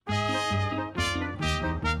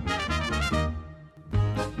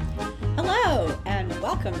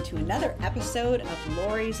welcome to another episode of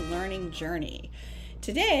Lori's Learning Journey.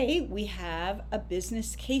 Today we have a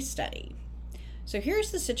business case study. So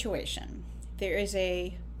here's the situation. There is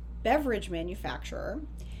a beverage manufacturer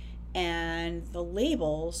and the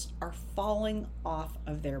labels are falling off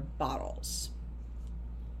of their bottles.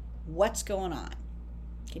 What's going on?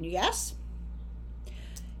 Can you guess?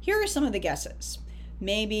 Here are some of the guesses.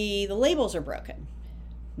 Maybe the labels are broken.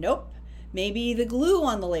 Nope. Maybe the glue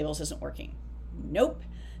on the labels isn't working. Nope.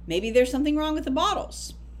 Maybe there's something wrong with the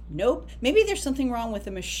bottles. Nope. Maybe there's something wrong with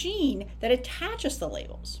the machine that attaches the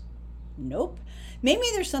labels. Nope. Maybe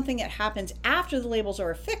there's something that happens after the labels are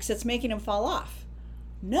affixed that's making them fall off.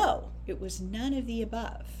 No, it was none of the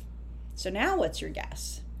above. So now what's your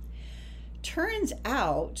guess? Turns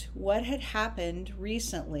out what had happened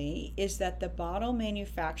recently is that the bottle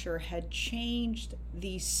manufacturer had changed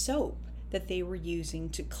the soap that they were using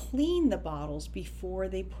to clean the bottles before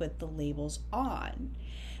they put the labels on.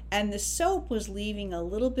 And the soap was leaving a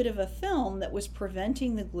little bit of a film that was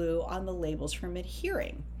preventing the glue on the labels from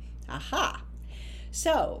adhering. Aha!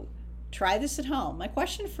 So try this at home. My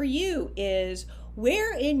question for you is,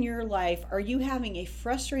 where in your life are you having a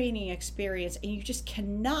frustrating experience and you just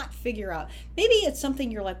cannot figure out? Maybe it's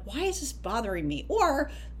something you're like, why is this bothering me?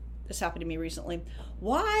 Or this happened to me recently.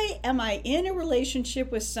 Why am I in a relationship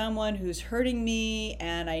with someone who's hurting me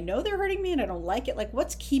and I know they're hurting me and I don't like it? Like,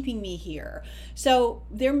 what's keeping me here? So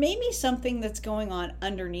there may be something that's going on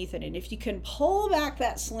underneath it. And if you can pull back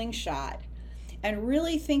that slingshot and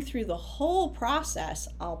really think through the whole process,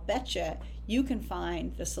 I'll bet you can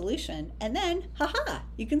find the solution. And then,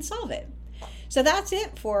 you can solve it. So that's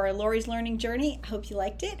it for Lori's Learning Journey. I hope you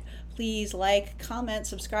liked it. Please like, comment,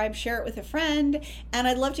 subscribe, share it with a friend. And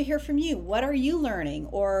I'd love to hear from you. What are you learning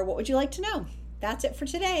or what would you like to know? That's it for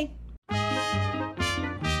today.